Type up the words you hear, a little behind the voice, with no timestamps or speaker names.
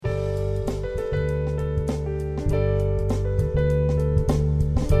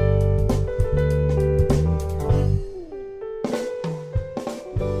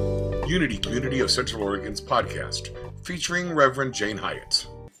Unity Community of Central Oregon's podcast, featuring Reverend Jane Hyatt.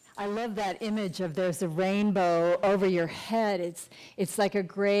 I love that image of there's a rainbow over your head. It's like a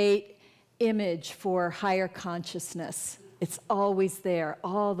great image for higher consciousness. It's always there,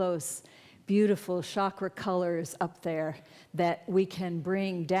 all those beautiful chakra colors up there that we can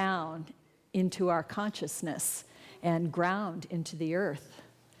bring down into our consciousness and ground into the earth.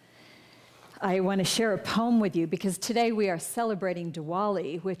 I want to share a poem with you because today we are celebrating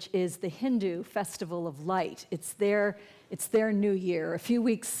Diwali, which is the Hindu festival of light. It's their new year. A few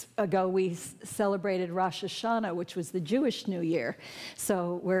weeks ago, we celebrated Rosh Hashanah, which was the Jewish New Year.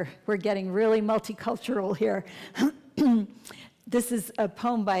 So we're getting really multicultural here. This is a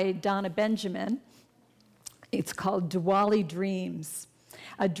poem by Donna Benjamin. It's called Diwali Dreams.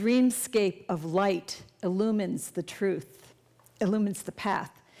 A dreamscape of light illumines the truth, illumines the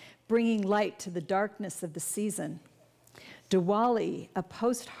path, bringing light to the darkness of the season. Diwali, a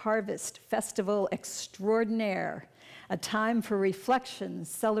post-harvest festival extraordinaire, a time for reflection,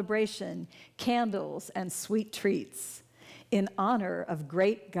 celebration, candles, and sweet treats, in honor of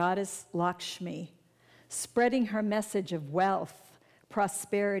great goddess Lakshmi, spreading her message of wealth,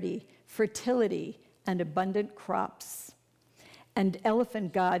 prosperity, fertility, and abundant crops, and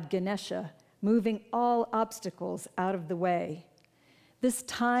elephant god Ganesha, moving all obstacles out of the way. This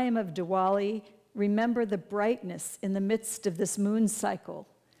time of Diwali, remember the brightness in the midst of this moon cycle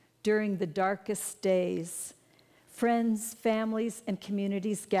during the darkest days. Friends, families, and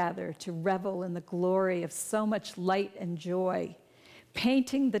communities gather to revel in the glory of so much light and joy,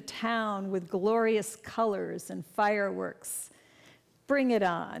 painting the town with glorious colors and fireworks. Bring it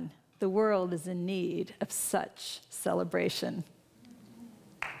on. The world is in need of such celebration.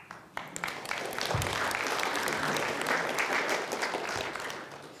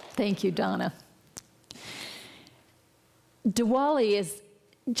 Thank you, Donna. Diwali is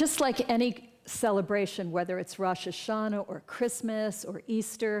just like any celebration, whether it's Rosh Hashanah or Christmas or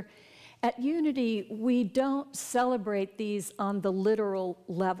Easter. At Unity, we don't celebrate these on the literal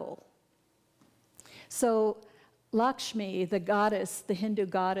level. So Lakshmi, the goddess, the Hindu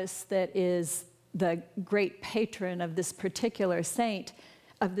goddess that is the great patron of this particular saint,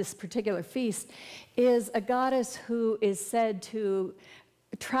 of this particular feast, is a goddess who is said to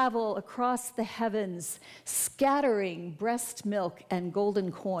travel across the heavens, scattering breast milk and golden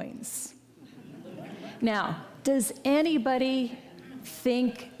coins. Now, does anybody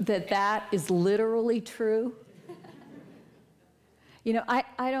think that that is literally true? You know,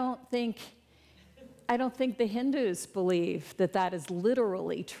 I don't think the Hindus believe that that is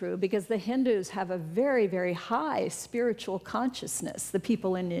literally true, because the Hindus have a very, very high spiritual consciousness, the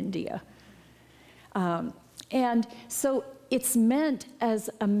people in India. And so it's meant as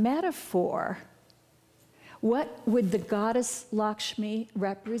a metaphor. What would the goddess Lakshmi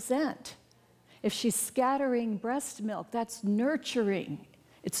represent? If she's scattering breast milk, that's nurturing,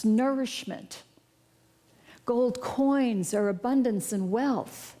 it's nourishment. Gold coins are abundance and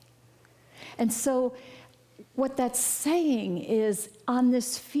wealth. And so what that's saying is, on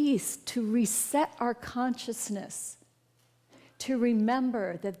this feast, to reset our consciousness, to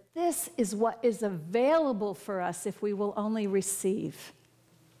remember that this is what is available for us if we will only receive.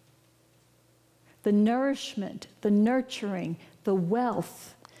 The nourishment, the nurturing, the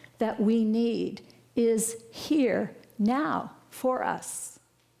wealth that we need is here now for us.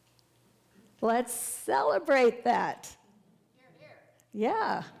 Let's celebrate that.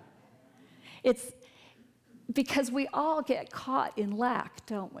 Yeah. It's because we all get caught in lack,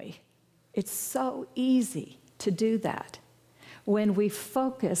 don't we? It's so easy to do that when we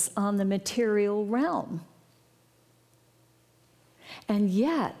focus on the material realm. And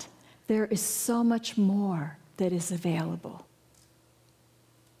yet, there is so much more that is available.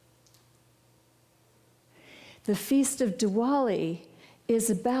 The Feast of Diwali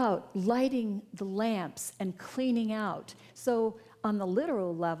is about lighting the lamps and cleaning out. So on the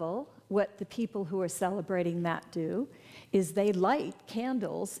literal level, what the people who are celebrating that do is they light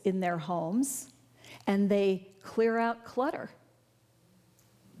candles in their homes and they clear out clutter.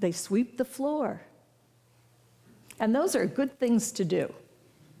 They sweep the floor. And those are good things to do.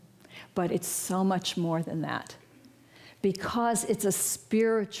 But it's so much more than that, because it's a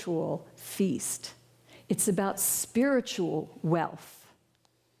spiritual feast. It's about spiritual wealth.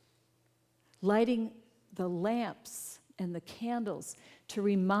 Lighting the lamps and the candles to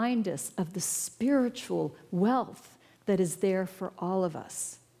remind us of the spiritual wealth that is there for all of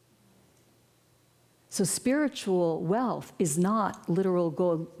us. So spiritual wealth is not literal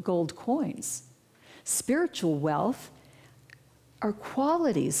gold coins. Spiritual wealth are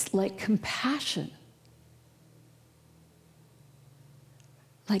qualities like compassion,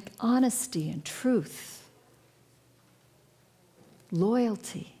 like honesty and truth,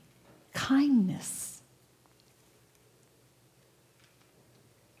 loyalty, kindness,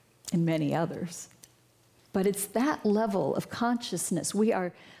 and many others. But it's that level of consciousness. We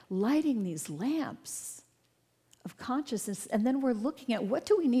are lighting these lamps of consciousness, and then we're looking at what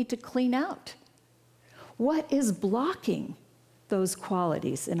do we need to clean out? What is blocking those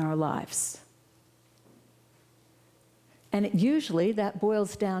qualities in our lives? And usually that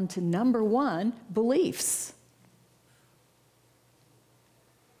boils down to number one, beliefs.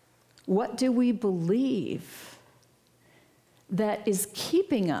 What do we believe that is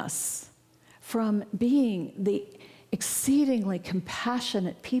keeping us from being the exceedingly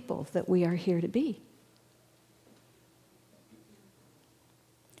compassionate people that we are here to be?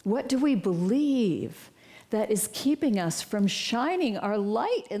 What do we believe that is keeping us from shining our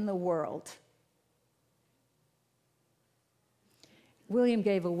light in the world? William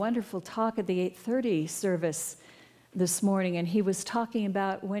gave a wonderful talk at the 8:30 service this morning, and he was talking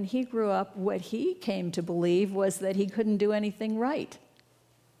about when he grew up, what he came to believe was that he couldn't do anything right.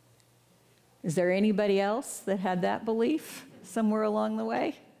 Is there anybody else that had that belief somewhere along the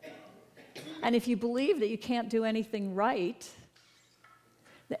way? And if you believe that you can't do anything right,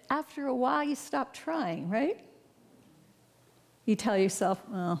 that after a while you stop trying, right? You tell yourself,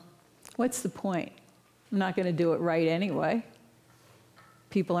 well, what's the point? I'm not going to do it right anyway.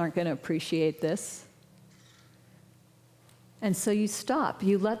 People aren't going to appreciate this. And so you stop.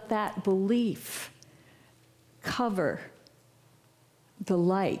 You let that belief cover the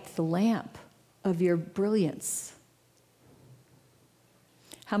light, the lamp of your brilliance.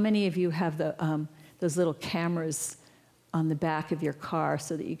 How many of you have those little cameras on the back of your car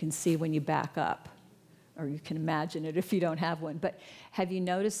so that you can see when you back up? Or you can imagine it if you don't have one. But have you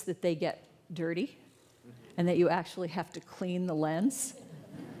noticed that they get dirty and that you actually have to clean the lens?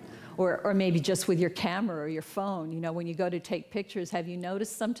 Or maybe just with your camera or your phone, when you go to take pictures, have you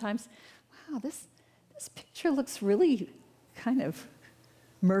noticed sometimes, wow, this picture looks really kind of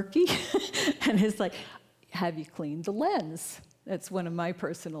murky? And it's like, have you cleaned the lens? That's one of my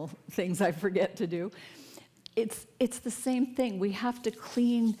personal things I forget to do. It's the same thing. We have to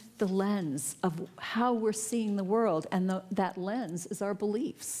clean the lens of how we're seeing the world, and that lens is our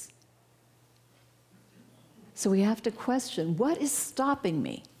beliefs. So we have to question, what is stopping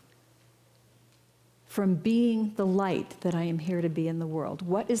me from being the light that I am here to be in the world?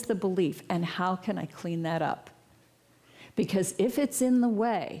 What is the belief, and how can I clean that up? Because if it's in the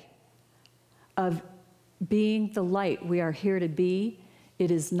way of being the light we are here to be, it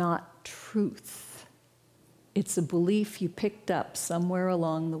is not truth. It's a belief you picked up somewhere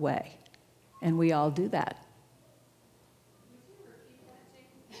along the way, and we all do that.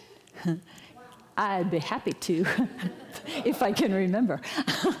 I'd be happy to, if I can remember.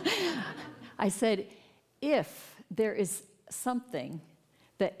 I said, if there is something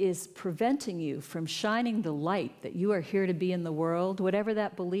that is preventing you from shining the light that you are here to be in the world, whatever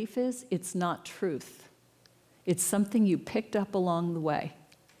that belief is, it's not truth. It's something you picked up along the way.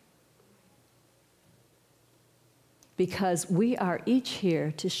 Because we are each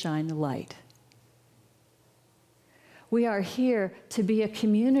here to shine the light. We are here to be a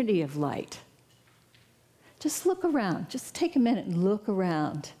community of light. Just look around. Just take a minute and look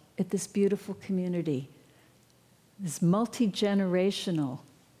around at this beautiful community, this multi-generational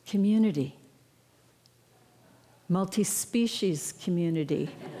community, multi-species community,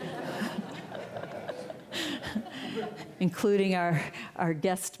 including our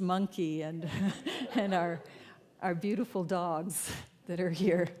guest monkey and our beautiful dogs that are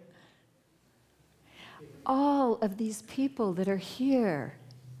here. All of these people that are here,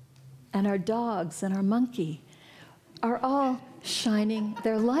 and our dogs and our monkey, are all shining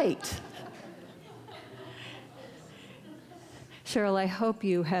their light. Cheryl, I hope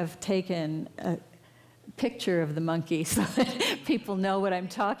you have taken a picture of the monkey so that people know what I'm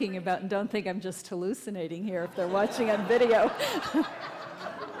talking about and don't think I'm just hallucinating here if they're watching on video.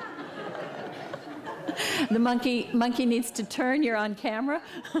 The monkey needs to turn. You're on camera.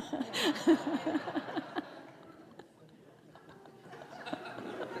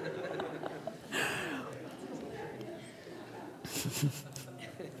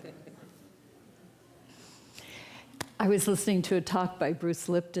 I was listening to a talk by Bruce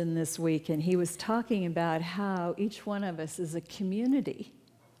Lipton this week, and he was talking about how each one of us is a community.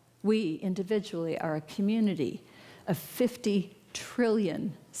 We individually are a community of 50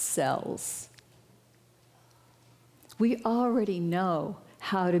 trillion cells. We already know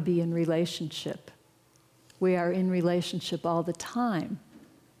how to be in relationship. We are in relationship all the time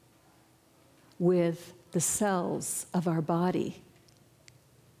with the cells of our body.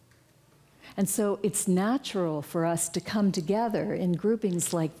 And so it's natural for us to come together in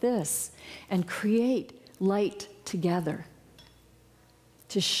groupings like this and create light together,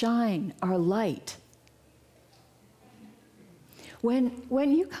 to shine our light. When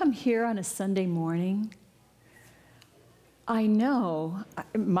you come here on a Sunday morning, I know,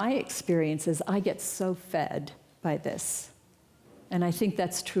 my experience is I get so fed by this. And I think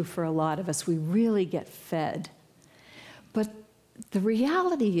that's true for a lot of us. We really get fed. But the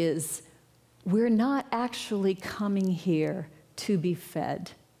reality is, we're not actually coming here to be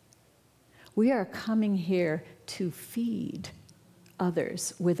fed. We are coming here to feed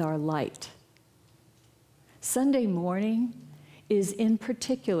others with our light. Sunday morning is in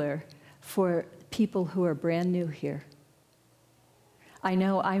particular for people who are brand new here. I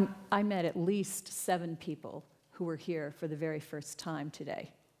know I met at least 7 people who were here for the very first time today.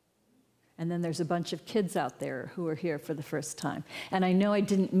 And then there's a bunch of kids out there who are here for the first time. And I know I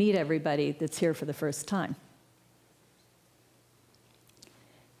didn't meet everybody that's here for the first time.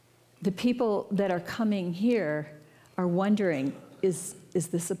 The people that are coming here are wondering, is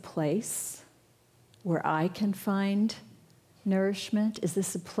this a place where I can find nourishment? Is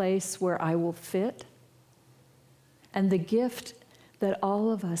this a place where I will fit? And the gift that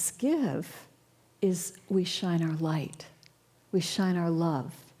all of us give is we shine our light. We shine our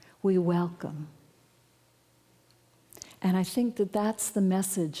love. We welcome. And I think that that's the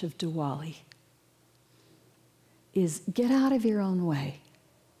message of Diwali, is get out of your own way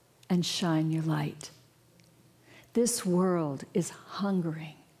and shine your light. This world is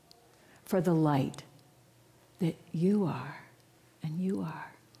hungering for the light that you are, and you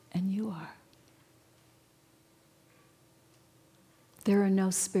are, and you are. There are no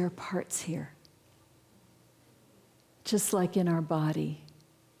spare parts here. Just like in our body,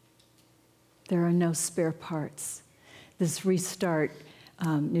 there are no spare parts. This Restart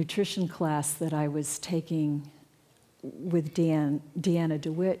nutrition class that I was taking with Deanna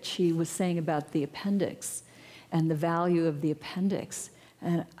DeWitt, she was saying about the appendix and the value of the appendix.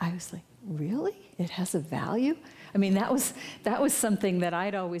 And I was like, really? It has a value? I mean, that was something that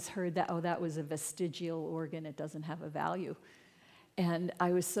I'd always heard that, oh, that was a vestigial organ, it doesn't have a value. And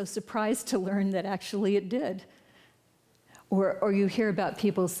I was so surprised to learn that actually it did. Or you hear about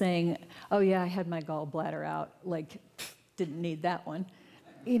people saying, oh yeah, I had my gallbladder out, like, didn't need that one.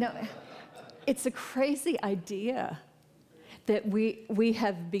 You know, it's a crazy idea that we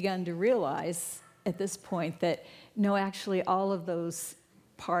have begun to realize at this point that, no, actually all of those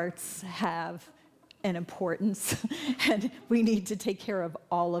parts have an importance and we need to take care of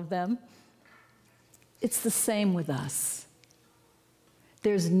all of them. It's the same with us.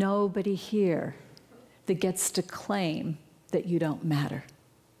 There's nobody here that gets to claim that you don't matter.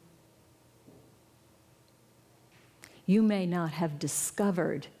 You may not have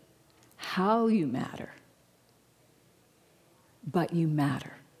discovered how you matter, but you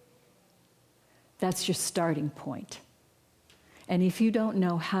matter. That's your starting point. And if you don't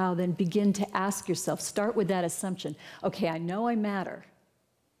know how, then begin to ask yourself, start with that assumption. Okay, I know I matter,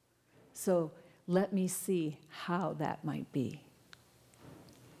 so let me see how that might be.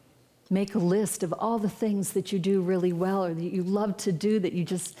 Make a list of all the things that you do really well or that you love to do, that you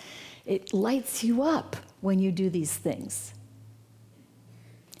just, it lights you up when you do these things.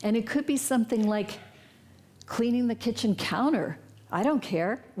 And it could be something like cleaning the kitchen counter. I don't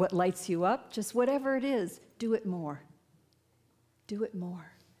care what lights you up, just whatever it is, do it more. Do it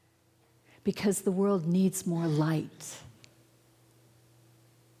more. Because the world needs more light.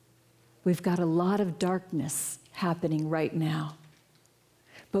 We've got a lot of darkness happening right now.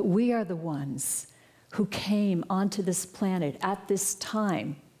 But we are the ones who came onto this planet at this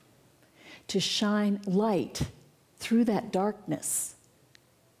time to shine light through that darkness,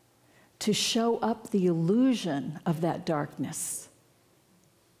 to show up the illusion of that darkness,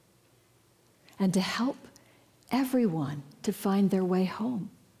 and to help everyone to find their way home.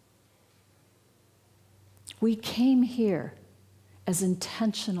 We came here as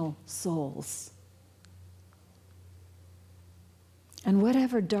intentional souls. And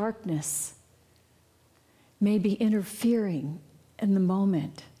whatever darkness may be interfering in the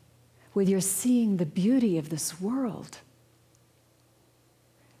moment with your seeing the beauty of this world,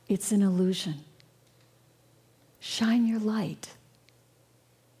 it's an illusion. Shine your light.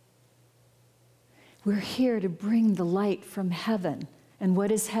 We're here to bring the light from heaven. And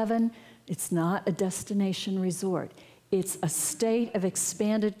what is heaven? It's not a destination resort. It's a state of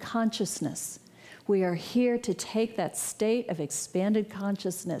expanded consciousness. We are here to take that state of expanded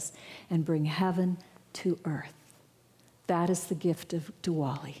consciousness and bring heaven to earth. That is the gift of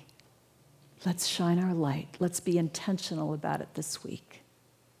Diwali. Let's shine our light. Let's be intentional about it this week.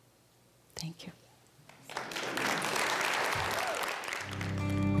 Thank you.